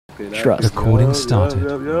Okay, that, Trust. Recording started.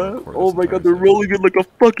 Oh my god, they're rolling it like a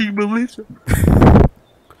fucking militia.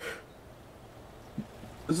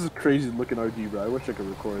 This is crazy looking RG, bro. I wish I could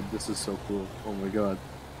record. This is so cool. Oh my god.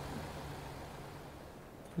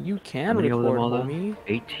 You can record, homie.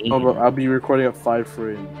 18. Oh, bro, I'll be recording at 5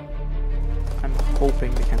 frames. I'm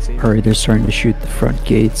hoping they can't see me. Hurry, they're starting to shoot the front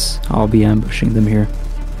gates. I'll be ambushing them here.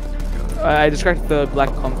 I distracted the black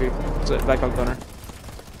comfy. It's a black hawk gunner.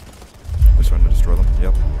 We're starting to destroy them.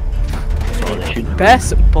 Yep.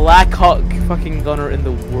 Best black hawk fucking gunner in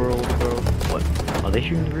the world, bro. What? Are they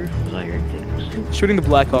shooting the roof? Was I hearing things? Shooting the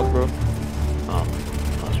black hawk, bro. Oh,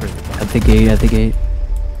 that's right. At the gate, at the gate.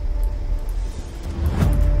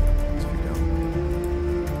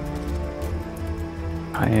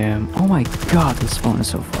 I am. Oh my god, this phone is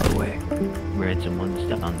so far away. Red, someone's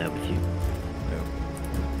down there with you.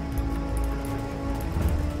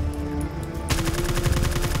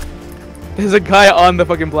 There's a guy on the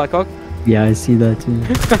fucking Black Hawk. Yeah, I see that too.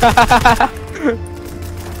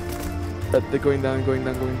 They're going down, going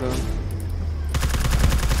down, going down.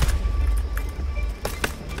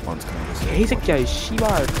 One's coming this way.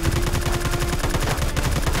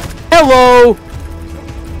 Hello!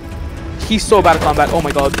 He's so bad at combat, oh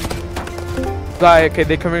my god. Guy, okay,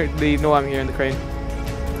 they know I'm here in the crane.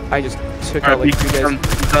 I just took out like 2 guys.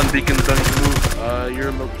 Done, Beacon's done to move.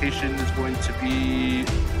 Your location is going to be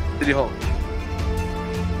City Hall.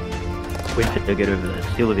 Wait to get over there.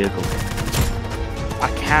 Steal the vehicle. I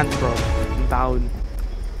can't, bro. I'm down.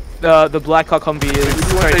 The Black Hawk Humvee is.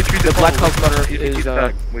 Sorry, the Black Hawk gunner is.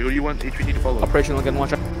 Wait, who do you want HVT to follow? Operational again.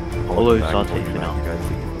 Watch out. Follow Saute for now.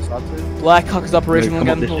 Black Hawk is operational Come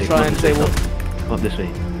up again. this We'll way, try and disable. Come up this way.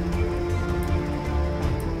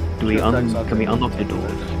 Do we can we unlock the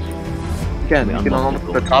doors? You can unlock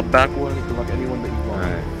the top back one. You can lock anyone that you want.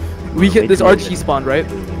 Alright. We get this RG spawned, right?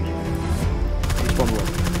 Spawn what?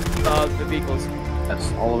 The vehicles.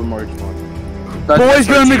 Yes, all of them are spawned. Boys,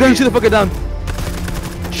 gonna shoot the fucker down.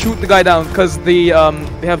 Shoot the guy down, cause they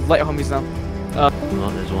have light Humvees now. No,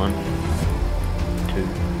 there's 1, 2.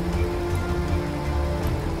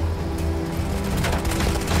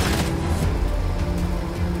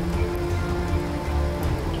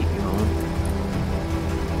 Keep going.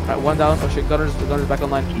 Alright, 1 down. Oh shit, gunner's back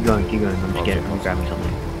online. Keep going, keep going. I'm scared. I'm grabbing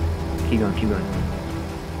something. Keep going, keep going.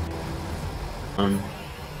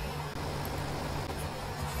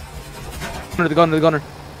 The gunner.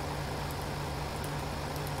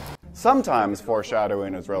 Sometimes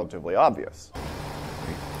foreshadowing is relatively obvious.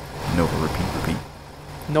 No, repeat.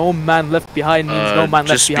 No man left behind means no man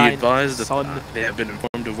left behind. Just be advised that son. they have been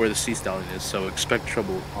informed of where the sea stallion is, so expect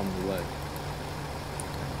trouble on the way.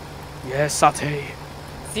 Yes, Sate.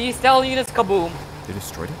 Sea stallion is kaboom. They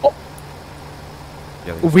destroyed it? Oh.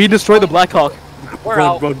 Yeah, We destroyed the Black Hawk. We're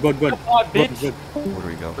out. Run. Come on, bitch. Where do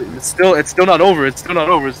we go? It's still not over. It's still not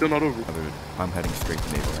over. I'm heading straight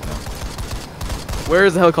to naval right now. Where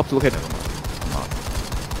is the helicopter located? I'm not.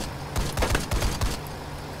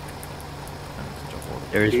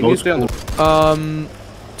 There is You need to stay on multiple. the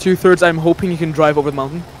 2/3. I'm hoping you can drive over the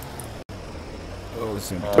mountain, Oh,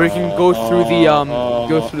 soon. or you can go through the thing.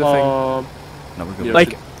 No, we're good.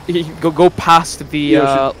 Like you can go past the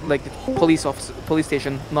like the police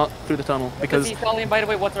station, not through the tunnel, because Sea stallion, by the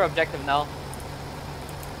way, what's our objective now?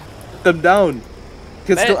 Put them down. You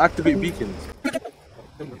can Man. still activate beacons. Don't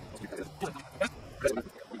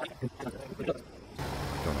know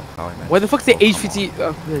how I managed. why the fuck's the HVT?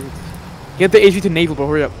 Get the HVT to naval, bro.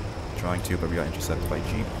 Hurry up. Trying to, but we got intercepted by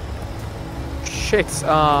Jeep. Shit. Just right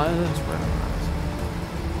on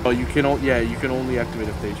the Oh, you can only activate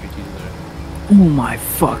if the HVT is there. Oh my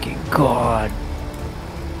fucking god.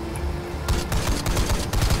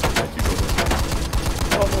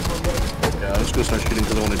 Yeah, let's go start shooting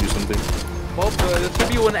because I want to do something. Well, there should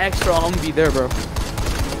be 1 extra Humvee there, bro.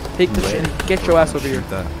 Take the shit and get your ass over here. Shoot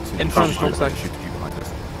that. In front of the smokestack. Shoot the Jeep behind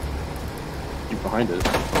us. Keep behind it.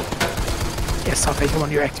 Yes, Sate, come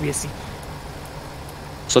on, you're activating.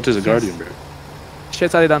 Such as a guardian, bro.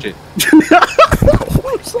 Shit, Sate down. Shit.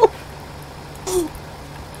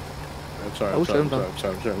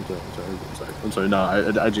 I'm sorry. No,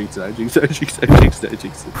 I jinxed it. Jinxed it.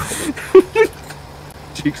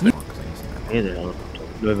 Hey there, helicopter.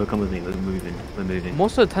 Nova, come with me. We're moving.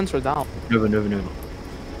 Most of the tents are down. Nova.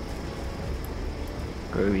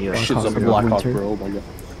 Go, yeah. Shit's a Black Hawk, bro. Oh my god.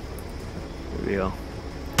 Here we go.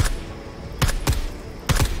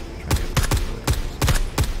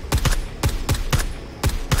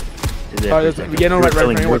 Alright, yeah, no,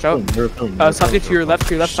 right, watch out. Sate to your left,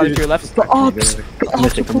 Sate to your left. I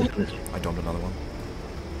dumped another one.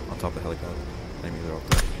 On top of the helipad. Maybe they're up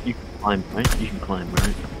there. You can climb,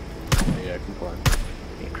 right? Yeah, I can climb.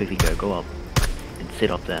 quickly go up and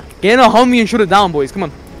sit up there. Get in a Humvee and shoot it down, boys. Come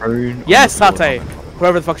on. Turn Yes, on the floor. Sate.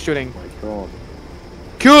 Whoever the fuck's shooting. God.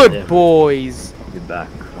 Good Yeah. boys. Get back.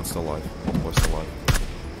 One's still alive. One boy's still alive.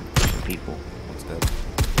 People. One's dead.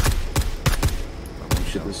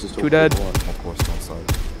 Shit, this is so Two dead. One course outside.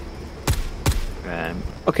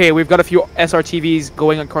 Okay, we've got a few SRTVs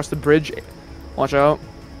going across the bridge. Watch out.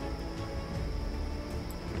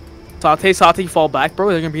 Sate, fall back, bro.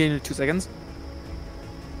 They're gonna be in 2 seconds.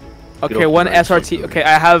 Get Okay, off one the road, SRT. so Okay,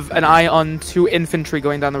 I have an eye on 2 infantry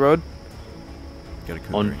going down the road. Get a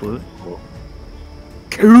good On drink. foot.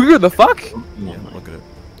 Who the fuck? Yeah, look at it.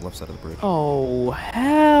 Left side of the bridge. Oh,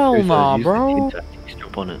 hell nah, bro.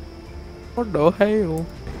 Jump on it. What the hell?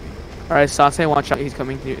 Alright, Sate, watch out. He's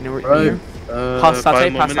coming near. Right. Pass 5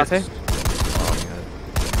 Sate, more pass minutes. Sate.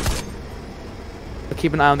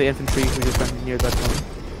 Keep an eye on the infantry who just went near that one.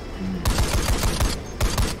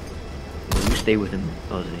 Well, you stay with him,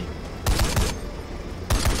 Ozzy.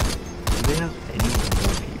 Do they have any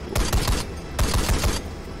more people?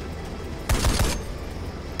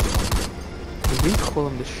 We call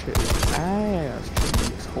him the shit ass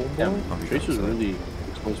cheeks, homeboy. Tracers really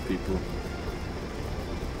expose people.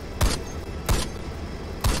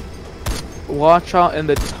 Watch out in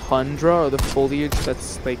the tundra or the foliage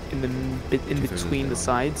that's like in the bit in between the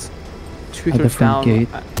sides. At the Two-thirds front down. gate.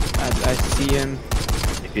 I see him.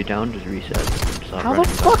 If you're down, just reset. Start How the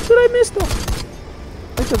running fuck back. did I miss them?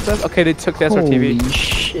 Like the best. Okay, they took the SRTV. Holy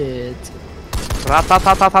shit.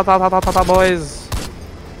 Ra-ta-ta-ta-ta-ta-ta-ta, boys.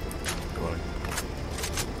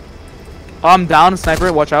 Oh, I'm down,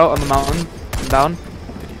 sniper. Watch out on the mountain. I'm down.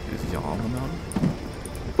 Is he on the mountain?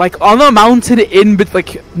 Like on the mountain in bit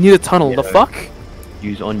like near the tunnel. The Yeah. fuck?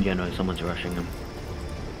 Use on Yeno, someone's rushing him.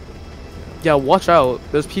 Yeah, watch out.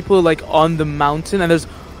 There's people like on the mountain, and there's a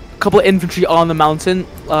couple of infantry on the mountain.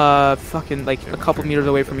 Fucking like a couple meters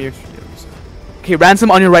away from you. Yeah, reset. Okay, ransom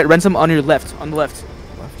on your right, ransom on your left. On the left.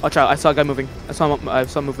 Left? Watch out. I saw a guy moving. I saw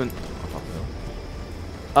movement. On top of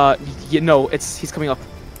the hill. Yeah, no, he's coming up.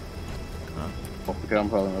 Oh, okay, I'm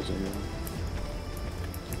probably not saying that.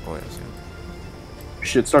 Oh, yeah, I see him.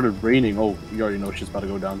 Shit started raining. Oh, you already know shit's about to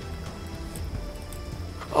go down.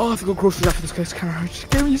 Oh, I have to go groceries after this guy's car.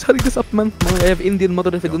 Gary, he's hurrying this up, man. I have Indian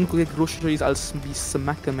mother. If I don't go get groceries, I'll be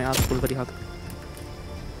smacked in my asshole very hard.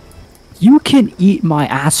 You can eat my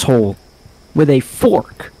asshole with a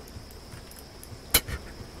fork.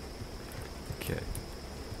 Okay.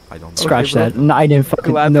 I don't know. Scratch bro. that. No, I didn't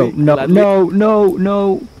fucking. Gladly, no, gladly.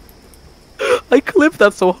 no. I clipped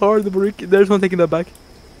that so hard, the brick. There's no taking that back.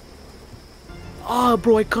 Oh,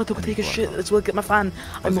 bro, I gotta go take a shit. Let's go get my fan.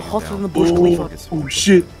 I'm Taking it hotter than the down. Burj Khalifa. Oh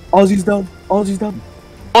shit! Aussie's down. Aussie's down.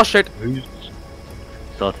 Oh shit.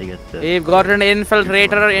 Start to get the... We've got an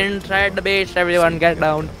infiltrator inside the base. Everyone get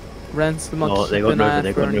down. Ransom. Oh, they got Nova,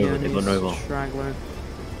 they got Nova, Nova, they got Nova. Straggler.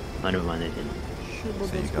 I never mind, they didn't.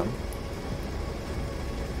 So you got him?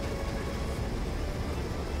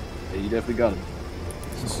 Yeah, you definitely got him.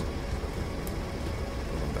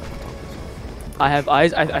 I have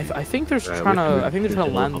eyes. I think they're trying to. I think they're trying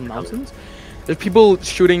to with land on the the mountains. There's people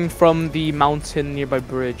shooting from the mountain nearby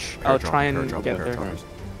bridge. I'll try and Paradrap, get there. paratroopers.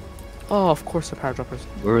 Oh, of course the paradroppers.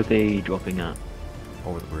 Where are they dropping at?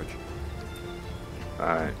 Over the bridge.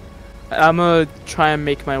 Alright. I'm gonna try and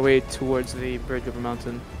make my way towards the bridge of the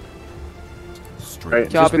mountain. Straight.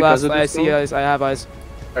 Right. Copy because last. of I this, see though? eyes. I have eyes.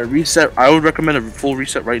 I reset. I would recommend a full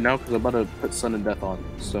reset right now because I'm about to put Sun and Death on.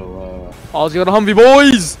 So, All's got a Humvee,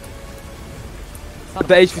 boys. Put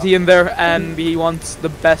the HVT in there, and we want the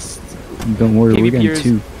best Don't worry, we're getting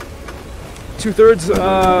KVPers. 2. 2/3.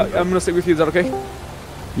 I'm gonna stick with you. Is that okay?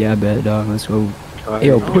 Yeah, bet, dog. Let's go.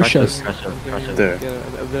 Yo, push us. There. Get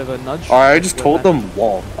a bit of a nudge. I just told them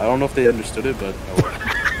wall. I don't know if they understood it, but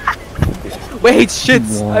Wait, shit!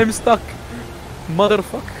 Wall. I'm stuck.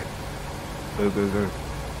 Motherfuck. Go, go, go.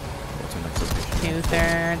 What's our next location?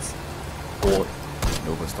 2/3. Or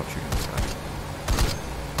Nova, stop shooting this guy.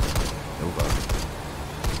 Nova.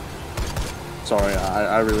 sorry.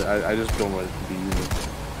 I really I just don't want it to be you.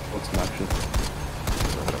 What's an action?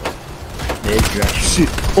 there's direction. Shit!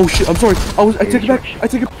 Oh shit! I'm sorry. I take it back. Direction. I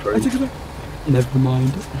take it. I take it back. Never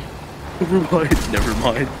mind. Never mind. Never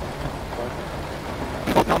mind.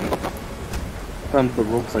 Sometimes the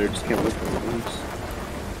role player just can't wait for the moves.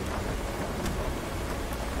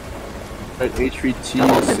 Right, HVT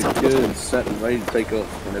is secure and set and ready to take off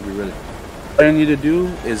whenever you're ready. All you need to do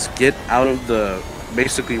is get out of the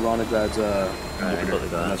basically Ronagrad's commander, and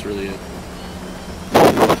that's really it.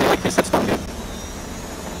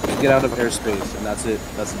 Get out of airspace, and that's it.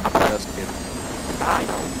 That's it.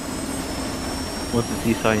 What's the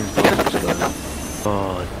sea science?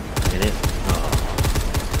 Oh, get it? Oh.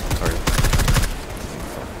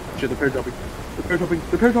 shit, the pair dropping. The pair dropping.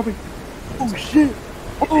 The pair dropping. Oh shit.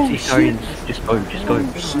 Oh If shit. just go. Just go.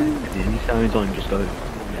 If there's any sirens on, just go.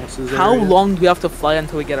 How long do we have to fly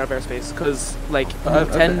until we get out of airspace? Cause like I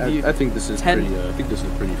 10. I think this is 10 pretty. I think this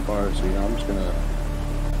is pretty far. So yeah, I'm just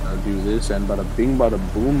gonna do this and bada bing, bada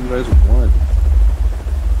boom. You guys won.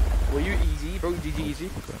 Were you easy, bro? GG easy.